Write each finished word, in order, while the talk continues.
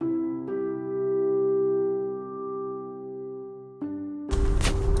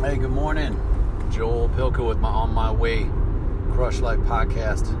Hey, good morning. Joel Pilka with my On My Way Crush Life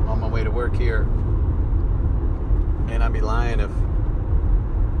podcast. On my way to work here. And I'd be lying if,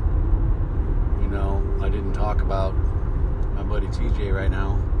 I didn't talk about my buddy TJ right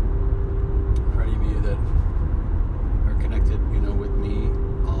now. For any of you that are connected, with me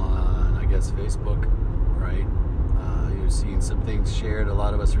on, Facebook, right? You've seen some things shared. A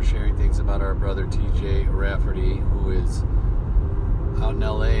lot of us are sharing things about our brother TJ Rafferty, who is out in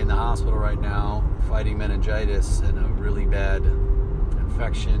LA in the hospital right now fighting meningitis and a really bad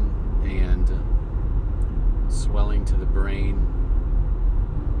infection and swelling to the brain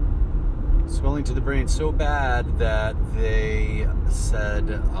so bad that they said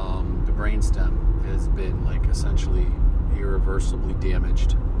the brainstem has been essentially irreversibly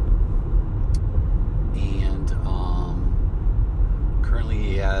damaged, and currently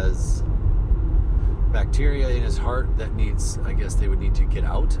he has bacteria in his heart that needs, they would need to get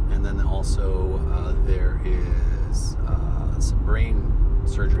out, and then also there is some brain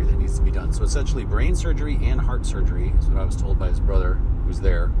surgery that needs to be done. So essentially brain surgery and heart surgery is what I was told by his brother who's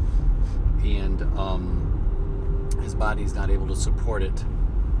there, and his body's not able to support it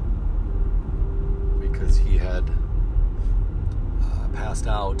because he had passed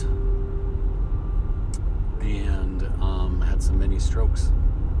out and had some mini strokes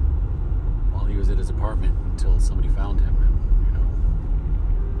while he was at his apartment until somebody found him. And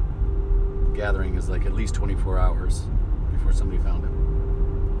the gathering is at least 24 hours before somebody found him.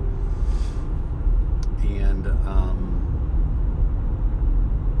 And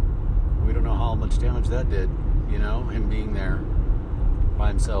we don't know how much damage that did, him being there by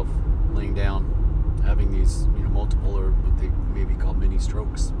himself, laying down, having these multiple, or what they maybe call mini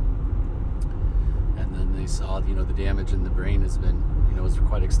strokes. And then they saw the damage in the brain has been was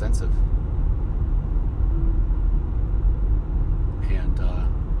quite extensive. And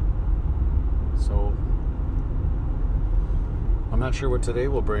so I'm not sure what today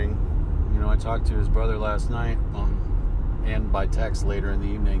will bring. I talked to his brother last night and by text later in the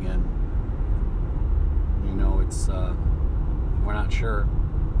evening, and it's we're not sure.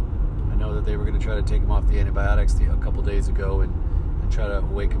 I know that they were going to try to take him off the antibiotics a couple days ago and try to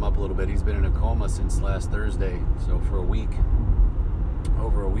wake him up a little bit. He's been in a coma since last Thursday, so for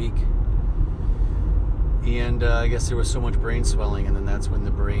over a week. And I guess there was so much brain swelling, and then that's when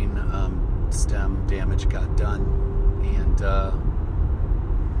the brain stem damage got done. And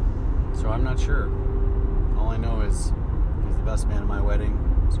so I'm not sure. All I know is he's the best man at my wedding.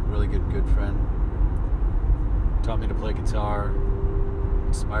 He's a really good friend. Taught me to play guitar.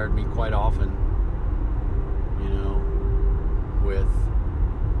 Inspired me quite often, with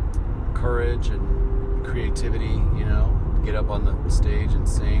courage and creativity, get up on the stage and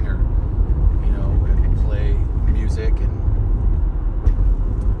sing, or and play music and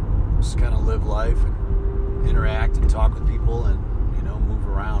just kind of live life and interact and talk with people and move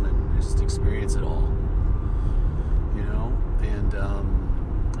around and just experience it all, and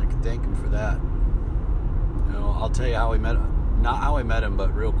I can thank him for that. I'll tell you how we met. Not how I met him,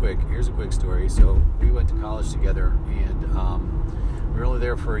 but real quick, here's a quick story. So we went to college together, and we were only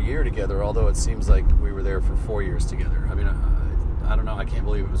there for a year together, although it seems like we were there for 4 years together. I mean, I don't know. I can't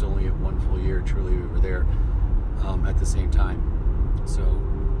believe it was only 1 full year. Truly, we were there at the same time. So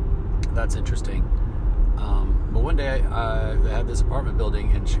that's interesting. But one day, I had this apartment building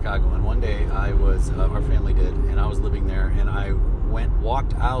in Chicago, and one day I was, our family did, and I was living there, and I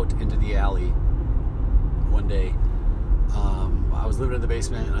walked out into the alley one day. I was living in the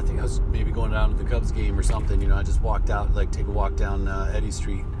basement, and I think I was maybe going down to the Cubs game or something. I just walked out, take a walk down Eddy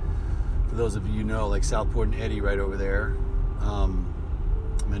Street. For those of you Southport and Eddy right over there.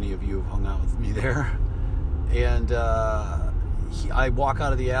 Many of you have hung out with me there. And I walk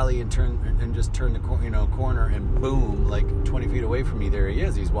out of the alley and turn the corner, and boom, 20 feet away from me, there he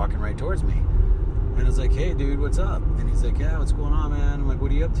is. He's walking right towards me. And I was like, "Hey, dude, what's up?" And he's like, "Yeah, what's going on, man?" I'm like,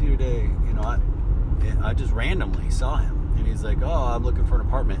 "What are you up to today?" I just randomly saw him. And he's like, "Oh, I'm looking for an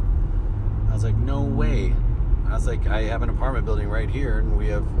apartment." I was like, "No way." I was like, "I have an apartment building right here, and we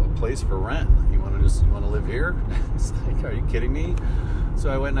have a place for rent. You want to live here?" He's like, "Are you kidding me?" So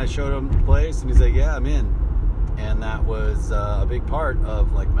I went and I showed him the place, and he's like, "Yeah, I'm in." And that was a big part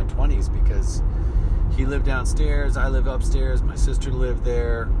of my 20s, because he lived downstairs, I lived upstairs, my sister lived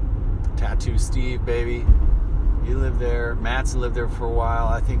there, Tattoo Steve, baby. He lived there. Mattson lived there for a while.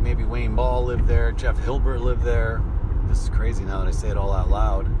 I think maybe Wayne Ball lived there. Jeff Hilbert lived there. This is crazy now that I say it all out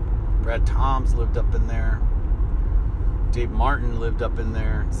loud. Brad Toms lived up in there. Dave Martin lived up in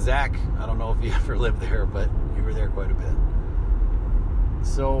there. Zach, I don't know if you ever lived there, but you were there quite a bit.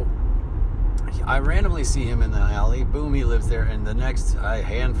 So I randomly see him in the alley. Boom, he lives there. And the next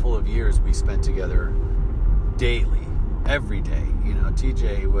handful of years we spent together daily, every day. You know,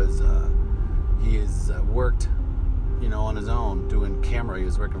 TJ was, he has worked, you know, on his own doing camera. He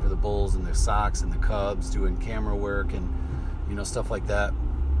was working for the Bulls and the Sox and the Cubs, doing camera work and, you know, stuff like that.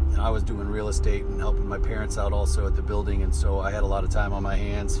 And I was doing real estate and helping my parents out also at the building. And so I had a lot of time on my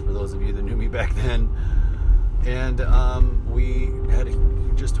hands, for those of you that knew me back then. And we had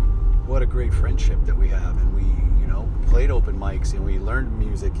just what a great friendship that we have. And we, you know, played open mics and we learned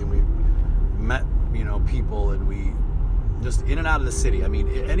music and we met, you know, people, and we just in and out of the city. I mean,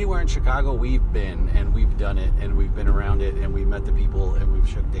 anywhere in Chicago we've been, and we've done it, and we've been around it, and we've met the people, and we've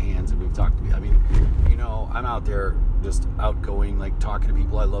shook the hands, and we've talked to people. I mean, you know, I'm out there just outgoing, like talking to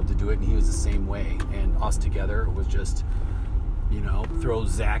people. I love to do it, and he was the same way. And us together was just, you know, throw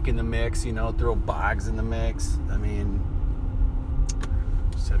Zach in the mix, you know, throw Boggs in the mix. I mean,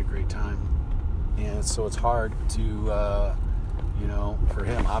 just had a great time. And so it's hard to, you know, for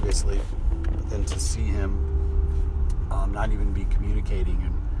him, obviously, but then to see him not even be communicating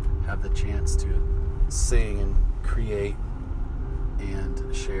and have the chance to sing and create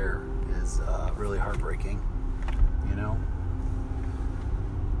and share is really heartbreaking, you know,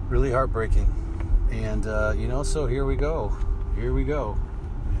 really heartbreaking. And, you know, so here we go, you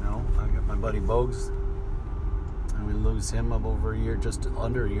know, I got my buddy Bogues, and we lose him of over a year, just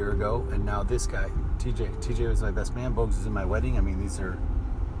under a year ago. And now this guy, TJ was my best man. Bogues is in my wedding. I mean, these are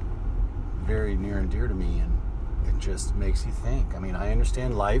very near and dear to me, and it just makes you think. I mean, I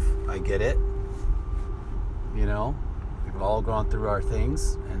understand life. I get it. You know, we've all gone through our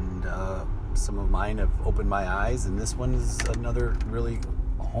things, and some of mine have opened my eyes, and this one is another really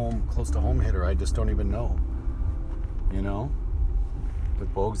close to home hitter. I just don't even know. You know,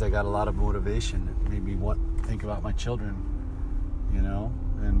 with Bogues, I got a lot of motivation. It made me think about my children, you know,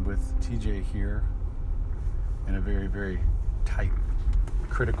 and with TJ here in a very, very tight,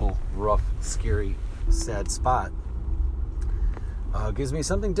 critical, rough, scary, sad spot, gives me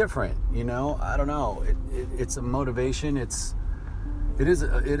something different, you know. I don't know. It's a motivation. It is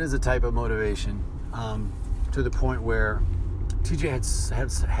a type of motivation, to the point where TJ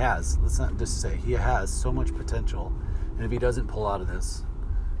has, let's not just say, he has so much potential, and if he doesn't pull out of this,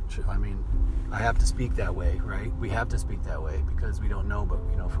 I mean, I have to speak that way, right? We have to speak that way because we don't know, but,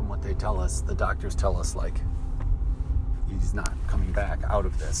 you know, from what they tell us, the doctors tell us, like, he's not coming back out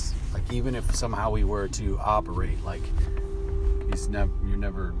of this. Like, even if somehow we were to operate, like, he's never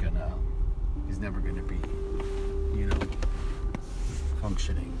gonna be, you know,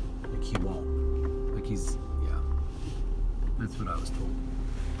 functioning. Like, he won't. Like, that's what I was told.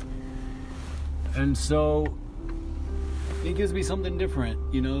 And so it gives me something different,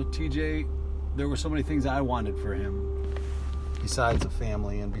 you know. TJ, there were so many things I wanted for him, besides a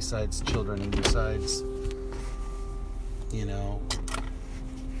family, and besides children, and besides, you know,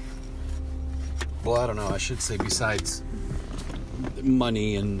 well, I don't know, I should say besides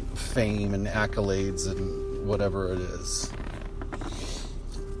money and fame and accolades and whatever it is.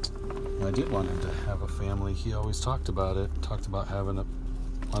 I did want him to have a family. He always talked about it,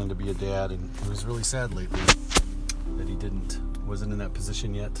 wanting to be a dad, and it was really sad lately that he wasn't in that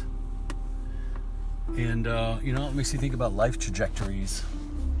position yet. And, you know, it makes you think about life trajectories.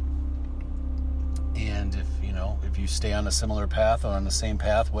 And if you stay on a similar path or on the same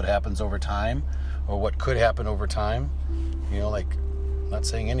path, what happens over time, or what could happen over time. You know, like, I'm not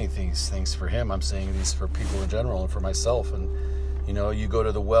saying any of these things for him. I'm saying these for people in general and for myself. And, you know, you go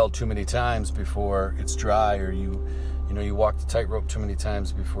to the well too many times before it's dry, or you walk the tightrope too many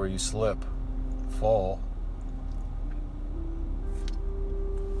times before you fall.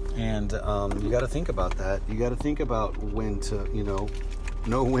 And you got to think about that. You got to think about when to, you know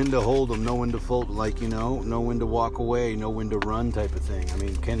when to hold them, know when to fold, like, you know when to walk away, know when to run, type of thing. I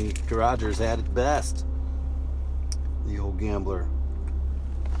mean, Kenny Rogers had it best, the old gambler.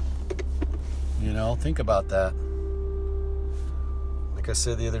 You know, think about that. Like I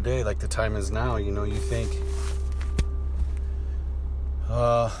said the other day, like, the time is now. You know, you think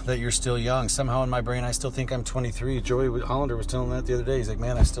that you're still young. Somehow in my brain, I still think I'm 23. Joey Hollander was telling me that the other day. He's like,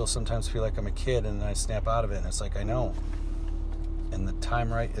 man, I still sometimes feel like I'm a kid, and then I snap out of it. And it's like, I know. And the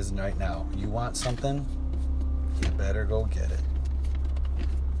time is right now. You want something, you better go get it.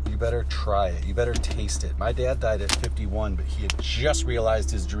 You better try it. You better taste it. My dad died at 51, but he had just realized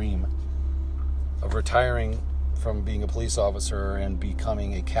his dream of retiring from being a police officer and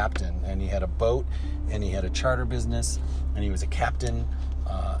becoming a captain. And he had a boat, and he had a charter business, and he was a captain,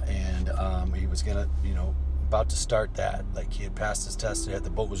 and he was gonna, about to start that. Like, he had passed his test, the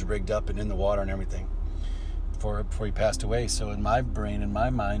boat was rigged up and in the water and everything. before he passed away. So in my brain, in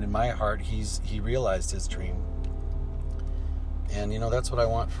my mind, in my heart, he realized his dream. And, that's what I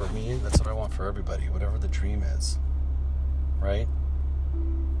want for me. That's what I want for everybody, whatever the dream is, right?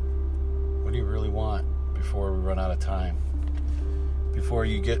 What do you really want before we run out of time? Before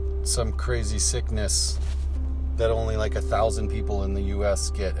you get some crazy sickness that only like 1,000 people in the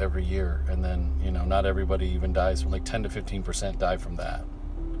U.S. get every year. And then, not everybody even dies from, like 10 to 15% die from that.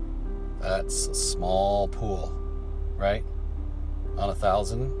 That's a small pool, right? On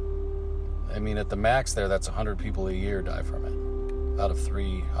 1,000. I mean, at the max there, that's 100 people a year die from it. Out of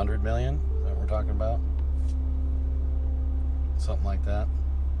 300 million that we're talking about. Something like that.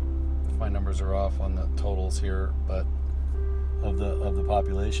 If my numbers are off on the totals here, but of the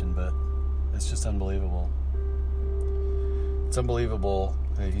population, but it's just unbelievable. It's unbelievable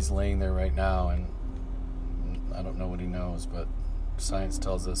that he's laying there right now, and I don't know what he knows, but science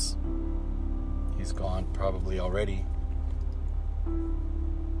tells us he's gone probably already.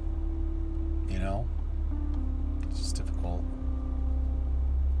 It's just difficult.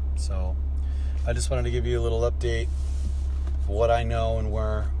 So I just wanted to give you a little update of what I know and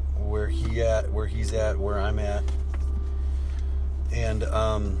where he's at, where I'm at. And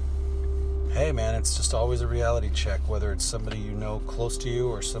hey man, it's just always a reality check, whether it's somebody close to you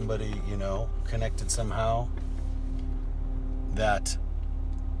or somebody connected somehow, that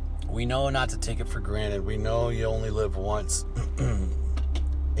we know not to take it for granted. We know you only live once.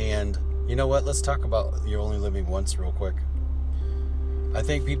 And you know what? Let's talk about you're only living once real quick. I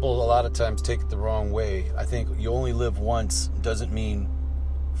think people a lot of times take it the wrong way. I think you only live once doesn't mean,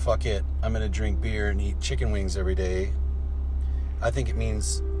 fuck it, I'm going to drink beer and eat chicken wings every day. I think it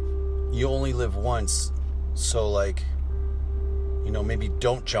means you only live once, so maybe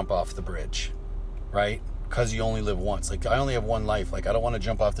don't jump off the bridge, right? Because you only live once. Like, I only have one life. Like, I don't want to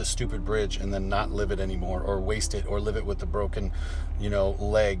jump off this stupid bridge and then not live it anymore, or waste it, or live it with the broken,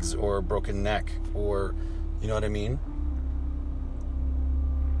 legs or broken neck, or, you know what I mean?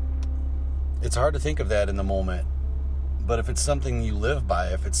 It's hard to think of that in the moment, but if it's something you live by,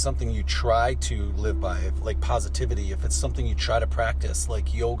 if it's something you try to live by, like positivity, if it's something you try to practice,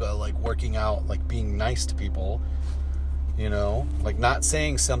 like yoga, like working out, like being nice to people, like not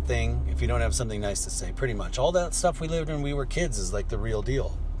saying something if you don't have something nice to say, pretty much. All that stuff we lived when we were kids is like the real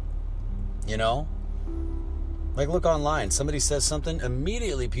deal, Like, look online, somebody says something,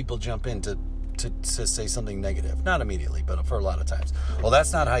 immediately people jump in to say something negative. Not immediately, but for a lot of times. Well,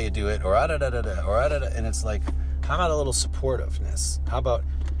 that's not how you do it, or and it's like, how about a little supportiveness? How about,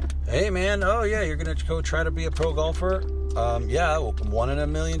 hey man, oh yeah, you're gonna go try to be a pro golfer? Yeah, 1 in a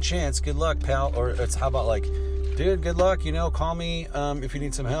million chance. Good luck, pal. Or it's, how about like, dude, good luck. Call me if you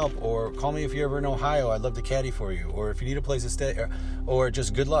need some help, or call me if you're ever in Ohio. I'd love to caddy for you, or if you need a place to stay, or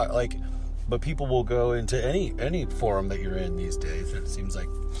just good luck. Like, but people will go into any forum that you're in these days. It seems like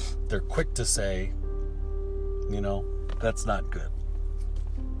they're quick to say, that's not good.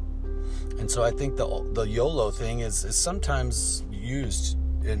 And so I think the YOLO thing is sometimes used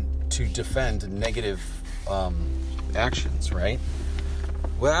to defend negative actions, right?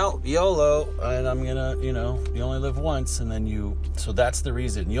 Well, YOLO, and I'm gonna, you only live once, and then so that's the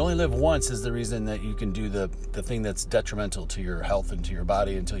reason. You only live once is the reason that you can do the thing that's detrimental to your health and to your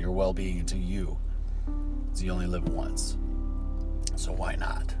body and to your well-being and to you. So you only live once. So why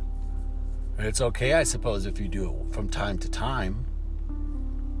not? And it's okay, I suppose, if you do it from time to time.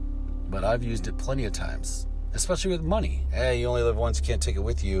 But I've used it plenty of times, especially with money. Hey, you only live once, you can't take it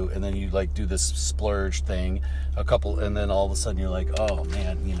with you. And then you do this splurge thing, and then all of a sudden you're like, oh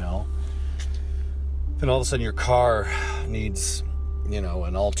man, Then all of a sudden your car needs,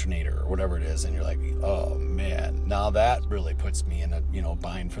 an alternator or whatever it is. And you're like, oh man, now that really puts me in a,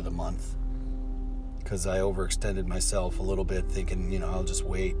 bind for the month. Because I overextended myself a little bit thinking, I'll just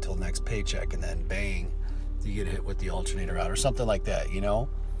wait till next paycheck, and then bang, you get hit with the alternator out or something like that, And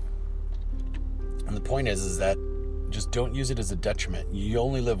the point is that just don't use it as a detriment. You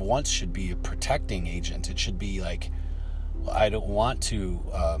only live once should be a protecting agent. It should be like, I don't want to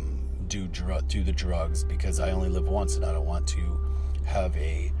do the drugs because I only live once, and I don't want to have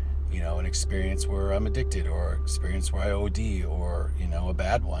an experience where I'm addicted, or experience where I OD, or, a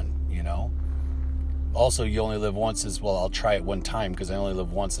bad one, Also, you only live once as well. I'll try it one time because I only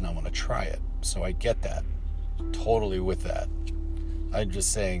live once and I want to try it. So I get that. Totally with that. I'm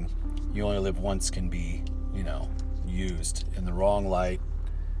just saying, you only live once can be, used in the wrong light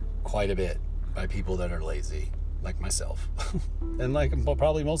quite a bit by people that are lazy, like myself, and like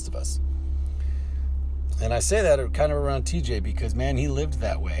probably most of us. And I say that kind of around TJ because, man, he lived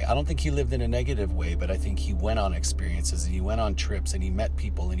that way. I don't think he lived in a negative way, but I think he went on experiences and he went on trips and he met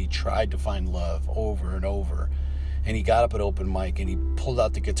people and he tried to find love over and over. And he got up at open mic and he pulled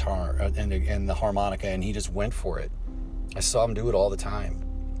out the guitar and the harmonica and he just went for it. I saw him do it all the time.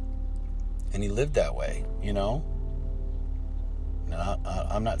 And he lived that way, you know? Now,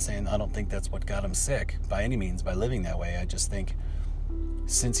 I'm not saying I don't think that's what got him sick by any means, by living that way. I just think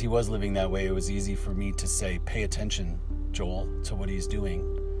since he was living that way, it was easy for me to say, pay attention, Joel, to what he's doing.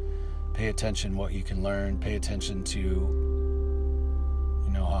 Pay attention what you can learn. Pay attention to,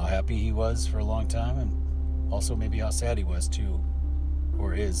 you know, how happy he was for a long time and also maybe how sad he was too,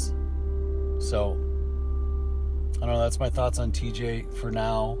 or is. So, I don't know, that's my thoughts on TJ for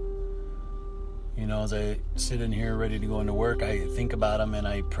now. You know, as I sit in here ready to go into work, I think about him and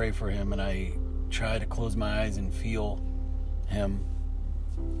I pray for him and I try to close my eyes and feel him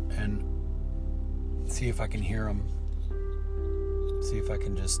and see if I can hear him, see if I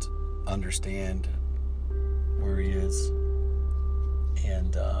can just understand where he is.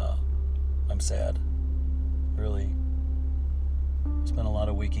 And I'm sad, really. Spent a lot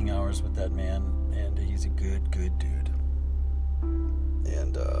of waking hours with that man, and he's a good dude.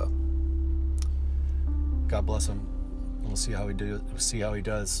 And God bless him. We'll see how he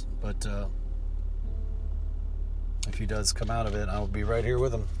does. But if he does come out of it, I'll be right here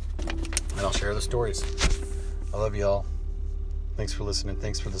with him. And I'll share the stories. I love you all. Thanks for listening.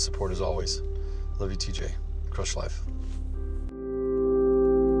 Thanks for the support as always. Love you, TJ. Crush Life.